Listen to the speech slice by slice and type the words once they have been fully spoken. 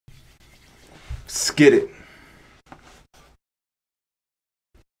Skid it.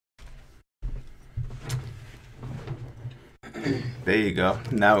 There you go.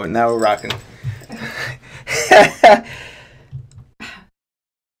 Now we're rocking.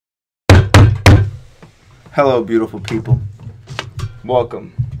 Hello, beautiful people.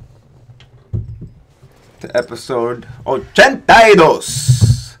 Welcome to episode 82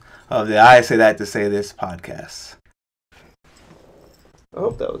 of the I Say That to Say This podcast. I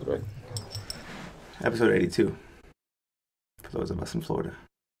hope that was right. Episode 82. For those of us in Florida.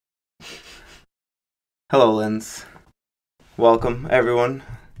 Hello, Lens. Welcome, everyone.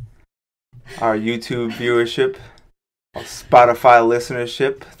 Our YouTube viewership, our Spotify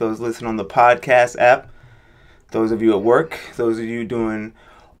listenership, those listening on the podcast app, those of you at work, those of you doing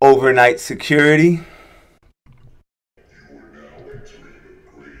overnight security.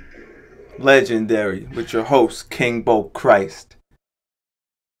 Legendary with your host, King Bo Christ.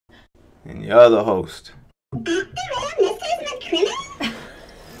 And your other host, the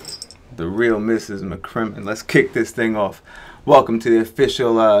real Mrs. McCrimmon. Let's kick this thing off. Welcome to the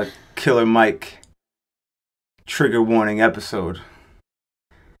official Killer Mike trigger warning episode.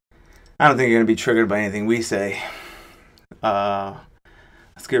 I don't think you're going to be triggered by anything we say.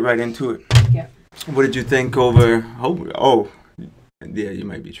 Let's get right into it. Yeah. What did you think over... Oh, yeah, you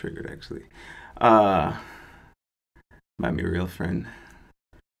might be triggered, actually. My real friend,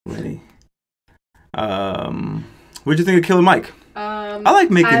 Lenny. What did you think of Killer Mike? I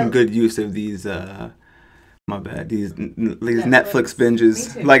like making good use of these... my bad. These Netflix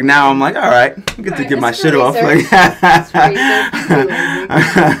binges. Like now, I'm like, all right, I get to get my shit off. Like,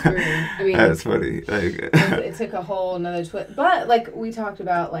 I mean, that's funny. Like, it took a whole another twist. But like we talked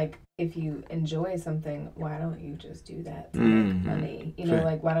about, like if you enjoy something, why don't you just do that to make money? You know, sure.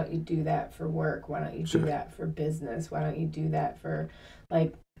 like why don't you do that for work? Why don't you do that for business? Why don't you do that for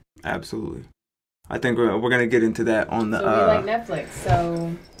like? Absolutely. I think we're gonna get into that on the. So we like Netflix,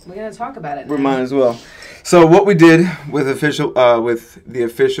 so we're gonna talk about it now. We might as well. So what we did with the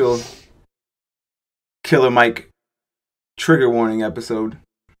official Killer Mike trigger warning episode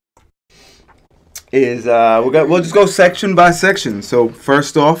is we'll just go section by section. So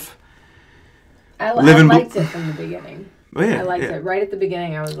first off, I liked it from the beginning. Oh, yeah, I liked it right at the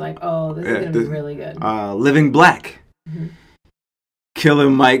beginning. I was like, oh, this is gonna be really good. Living Black, mm-hmm. Killer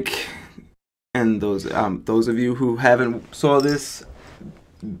Mike. And those of you who haven't saw this,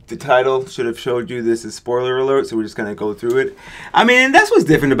 the title should have showed you this is spoiler alert, so we're just gonna go through it. I mean, that's what's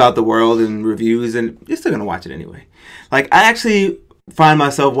different about the world and reviews, and you're still gonna watch it anyway. Like, I actually find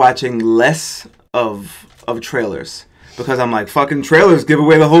myself watching less of trailers because I'm like, fucking trailers give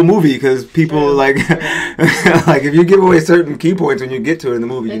away the whole movie because people like like if you give away certain key points when you get to it in the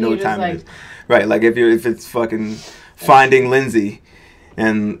movie, then you know what time it is. Right? Like if it's fucking Finding Lindsay.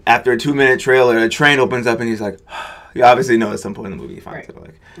 And after a 2-minute trailer, a train opens up and he's like, you obviously know at some point in the movie he finds it.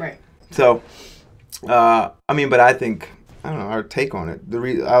 Like, right. So, I mean, but I think, I don't know, our take on it.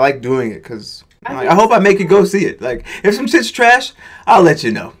 I like doing it because I hope I make you go see it. Like, if some shit's trash, I'll let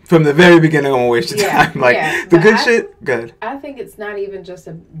you know. From the very beginning, I won't waste your time. Like, the good shit, good. I think it's not even just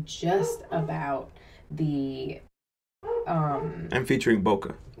about the... And featuring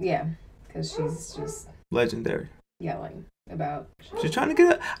Boca. Yeah, because she's just... legendary. Yelling about... She's trying to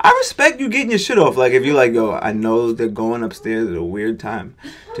get... I respect you getting your shit off. Like, if you're like, yo, I know they're going upstairs at a weird time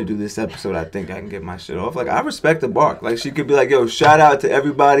to do this episode. I think I can get my shit off. Like, I respect the bark. Like, she could be like, yo, shout out to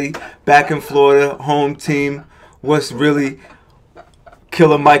everybody back in Florida, home team. What's really...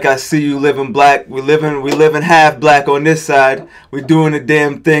 Killer Mike, I see you living black. We living half black on this side. We doing the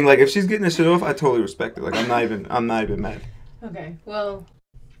damn thing. Like, if she's getting her shit off, I totally respect it. Like, I'm not even mad. Okay, well...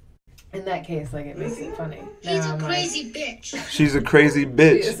 In that case, like, it makes it funny. He's a crazy bitch. She's a crazy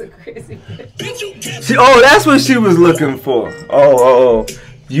bitch. She is a crazy bitch. That's what she was looking for. Oh.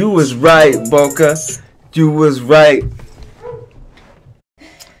 You was right, Boca. You was right.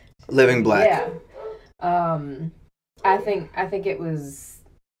 Living Black. Yeah. I think it was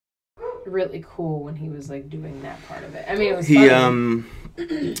really cool when he was, like, doing that part of it. I mean, it was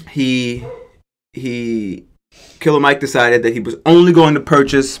funny. Killer Mike decided that he was only going to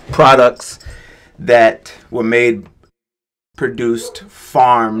purchase products that were made, produced,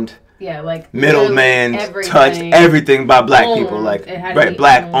 farmed, like middleman touched everything by black people, like right,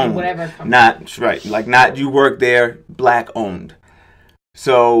 black owned, not right, like not you work there, black owned.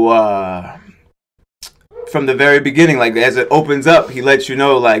 So from the very beginning, like as it opens up, he lets you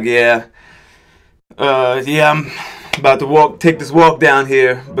know, like I'm about to take this walk down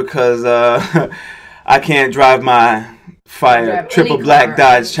here because I can't drive my triple black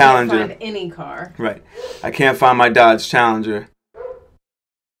Dodge Challenger. Can't find any car. Right. I can't find my Dodge Challenger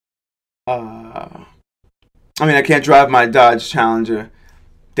I mean, I can't drive my Dodge Challenger.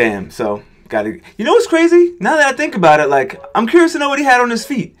 Damn, so gotta. You know what's crazy? Now that I think about it, like, I'm curious to know what he had on his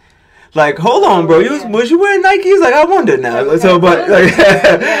feet. Like, hold on, bro. Was you wearing Nikes? Like, I wonder now. So, but like,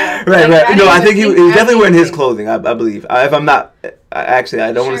 right. No, I think he was definitely wearing his clothing. I believe. If I'm not, actually,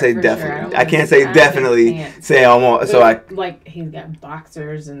 I don't want to say definitely. I can't say definitely. Say almost. So I like he's got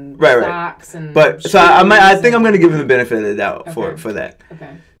boxers and socks and. But so I think I'm gonna give him the benefit of the doubt for that.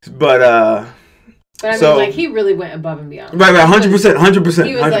 Okay. But I mean, like, he really went above and beyond. Right, 100%.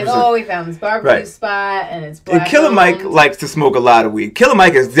 He was like, oh, we found this barbecue spot, and it's black. And Killer Mike likes to smoke a lot of weed. Killer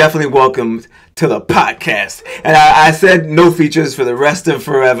Mike is definitely welcomed to the podcast. And I said no features for the rest of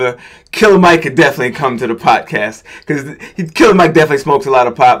forever. Killer Mike could definitely come to the podcast. Because Killer Mike definitely smokes a lot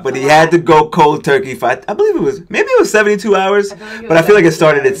of pot, but he had to go cold turkey for, I believe maybe it was 72 hours, but I feel like it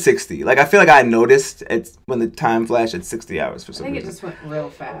started at 60. Like, I feel like I noticed when the time flashed at 60 hours for some reason. I think it just went real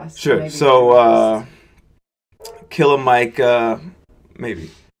fast. Sure. So, Killer Mike,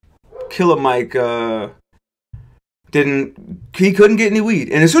 maybe. Killer Mike, he couldn't get any weed.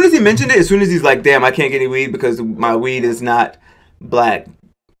 And as soon as he mentioned it, as soon as he's like, damn, I can't get any weed because my weed is not black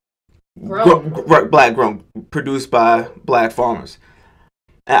grown, produced by black farmers.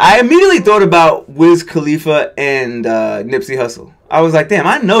 And I immediately thought about Wiz Khalifa and Nipsey Hussle. I was like, damn,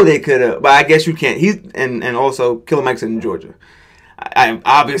 I know they could have, but I guess you can't. And also Killer Mike's in Georgia.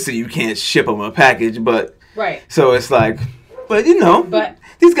 Obviously you can't ship him a package, but right. So it's like, but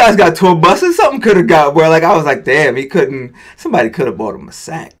these guys got tour buses. Something could have got where, like, I was like, damn, somebody could have bought him a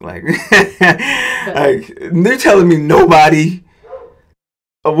sack. Like, like, they're telling me nobody.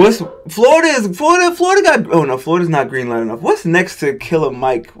 Florida got, oh no, Florida's not green light enough. What's next to Killer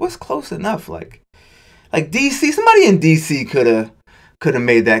Mike? What's close enough? Like DC, somebody in DC could have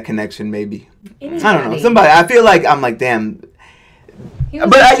made that connection maybe. Anybody. I don't know. Somebody, I feel like, I'm like, damn.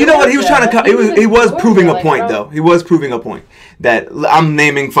 But you know what? He was trying to. He was proving a point, though. He was proving a point that I'm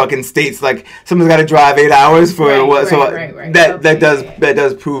naming fucking states. Like, someone's got to drive 8 hours for what? So that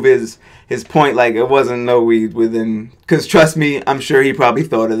does prove his point. Like, it wasn't no weed within. Because trust me, I'm sure he probably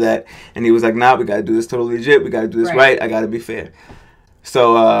thought of that, and he was like, nah, we got to do this totally legit. We got to do this right. I got to be fair.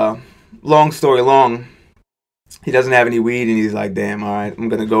 So long story long, he doesn't have any weed, and he's like, damn, all right, I'm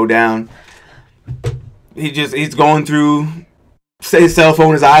gonna go down. He's going through. Say his cell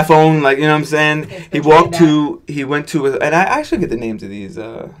phone, his iPhone, like, you know what I'm saying? He went to, and I actually get the names of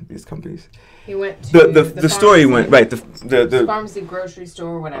these companies. He went to the store he went, right? The pharmacy, grocery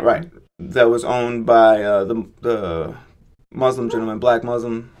store, whatever. Right, that was owned by the Muslim gentleman, black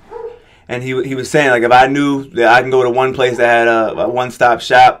Muslim, and he was saying, like, if I knew that I can go to one place that had a one-stop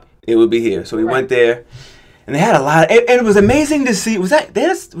shop, it would be here. So he went there. And they had a lot, and it was amazing to see. Was that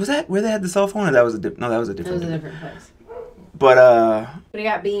where they had the cell phone, or that was a different place. But he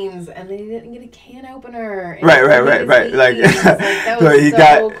got beans, and they didn't get a can opener. Right. Like that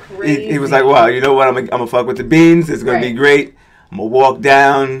was crazy. He was like, "Wow, you know what? I'm gonna fuck with the beans. It's gonna be great. I'm gonna walk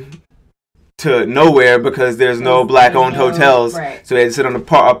down to nowhere because there's no black-owned hotels." Right. So he had to sit on a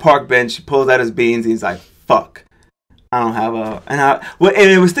park bench. Pulls out his beans. And he's like, "Fuck, I don't have a." And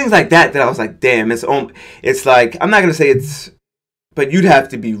it was things like that I was like, "Damn, it's like, I'm not gonna say it's, but you'd have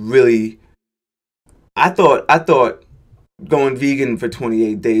to be really." I thought. Going vegan for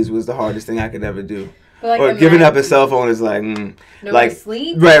 28 days was the hardest thing I could ever do. Or giving up a cell phone is like, like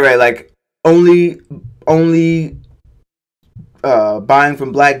sleep. Right. Like only buying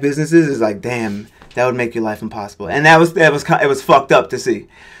from black businesses is like, damn, that would make your life impossible. And it was fucked up to see.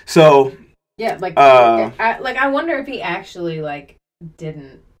 So yeah, like I wonder if he actually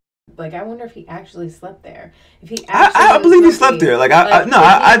didn't. Like, I wonder if he actually slept there. If he actually I believe he slept there. Like, I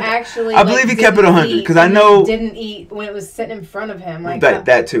believe he kept it 100 because I know didn't eat when it was sitting in front of him. Like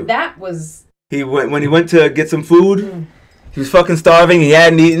that too. That was when he went to get some food. He was fucking starving. He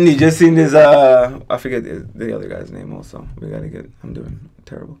hadn't eaten. He just seen his I forget the other guy's name. Also, we gotta get. I'm doing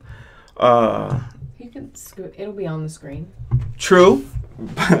terrible. You can. It'll be on the screen. True.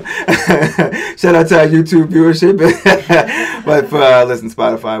 Shout out to our YouTube viewership. But listen,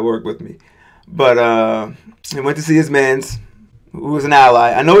 Spotify, work with me. But he went to see his mans, who was an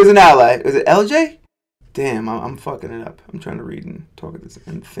ally. I know he's an ally. Is it LJ? Damn, I'm fucking it up. I'm trying to read and talk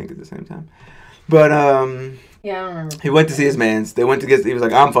and think at the same time. But yeah, I don't remember. He went to see his mans. They went to get. He was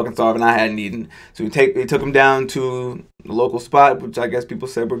like, I'm fucking starving. I hadn't eaten. So he took him down to the local spot, which I guess people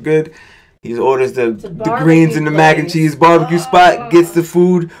said were good. He orders the greens and the mac and cheese barbecue spot, gets the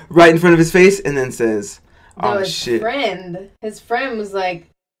food right in front of his face, and then says, "Oh shit!" His friend was like,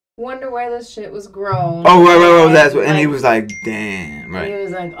 "Wonder where this shit was grown." Oh right. That's what. And he was like, "Damn!" Right. And he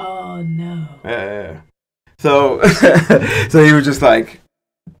was like, "Oh no." Yeah. So, so he was just like,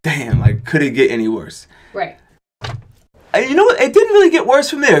 damn, like, could it get any worse? Right. And you know what? It didn't really get worse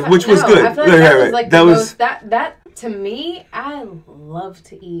from there, which was good. I feel like that was like the most, that to me, I love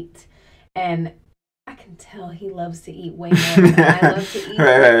to eat, and I can tell he loves to eat way more than I love to eat.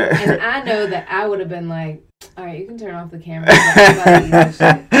 Right. And I know that I would have been like, all right, you can turn off the camera. I'm about to eat this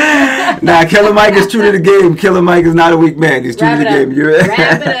shit. Nah, Killer Mike is true to the game. Killer Mike is not a weak man. He's true to the game.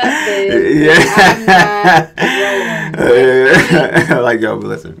 Wrap it up, bitch. Yeah. Like, yo, but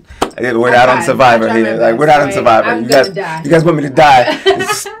listen. We're not on Survivor here. Like, we're not on Survivor. You guys want me to die?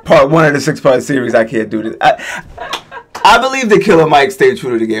 It's part 1 of the 6-part series. I can't do this. I believe that Killer Mike stayed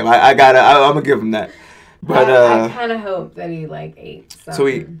true to the game. I'm gonna give him that. But I kind of hope that he like ate something. So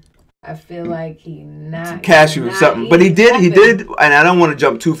he. I feel like he not cashew or something, but he did, and I don't want to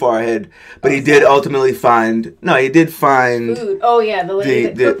jump too far ahead, but he did ultimately find. No, he did find food. Oh yeah, the lady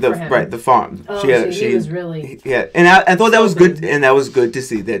that cooked for him. Right, the farm. Oh, she was really. Yeah, and I thought that was good, and that was good to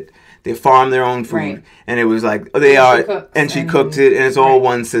see that they farm their own food, right. And it was like she cooked it, and it's all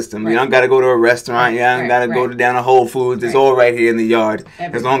one system. Right. You don't got to go to a restaurant. You don't got to go down to Whole Foods. It's all right here in the yard.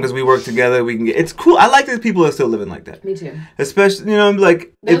 Everything. As long as we work together, we can get. It's cool. I like that people are still living like that. Me too. Especially,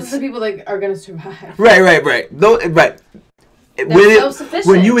 like those are the people that are gonna survive. Right. Right. They're self-sufficient.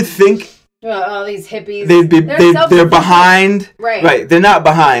 When you would think. All these hippies. They're behind. Right. They're not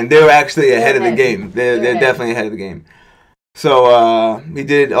behind. They're actually ahead of the game. They're definitely ahead of the game. So he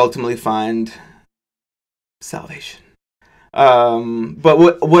did ultimately find salvation. But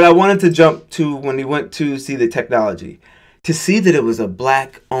what I wanted to jump to when he went to see the technology, to see that it was a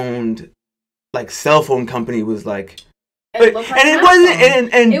black-owned, like, cell phone company was like. It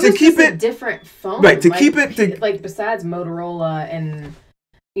wasn't, and to keep it a different phone, right? To keep it like besides Motorola and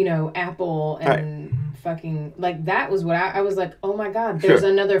Apple and fucking like that was what I was like, oh my god, there's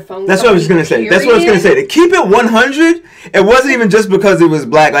another phone. That's what I was gonna say. That's what I was gonna say. To keep it 100, it wasn't even just because it was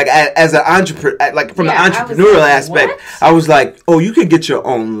black. Like as an entrepreneur, like from the entrepreneurial aspect, what? I was like, oh, you could get your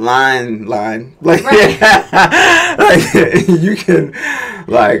own line, like like you can,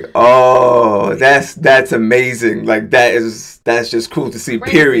 like oh, that's amazing. Like that's just cool to see.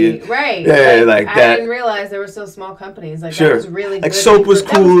 Crazy. Period. Right. Yeah, like I that. I didn't realize there were still small companies. Like sure. That was really like good. soap was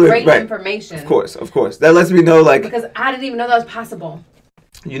cool. That was great information. Of course. That lets me know, like, because I didn't even know that was possible.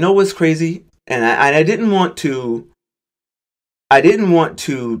 You know what's crazy? And I didn't want to. I didn't want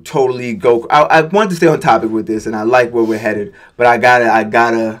to totally go. I wanted to stay on topic with this, and I like where we're headed. But I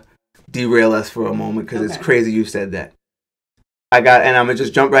gotta derail us for a moment because it's crazy you said that. And I'm gonna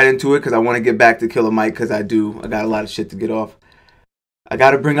just jump right into it because I want to get back to Killer Mike because I got a lot of shit to get off. I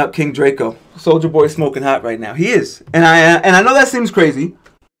gotta bring up King Draco. Soulja Boy smoking hot right now. He is, and I know that seems crazy.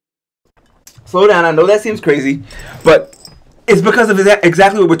 Slow down. I know that seems crazy, but it's because of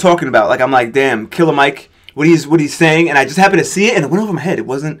exactly what we're talking about. Like, I'm like, damn, Killer Mike, what he's saying, and I just happened to see it, and it went over my head. It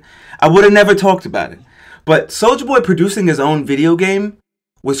wasn't. I would have never talked about it. But Soulja Boy producing his own video game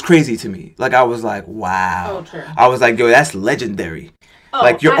was crazy to me. Like, I was like, wow. Oh, true. I was like, yo, that's legendary. Oh,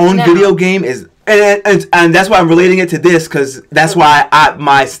 like, your own video game is, and that's why I'm relating it to this, because that's why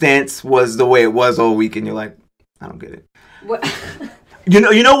my stance was the way it was all week, and you're like, I don't get it. What? You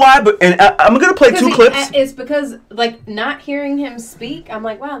know why? But I'm gonna play two clips. It's because like not hearing him speak, I'm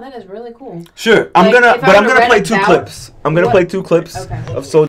like, wow, that is really cool. Sure, I'm gonna play two clips. I'm gonna play two clips of Soulja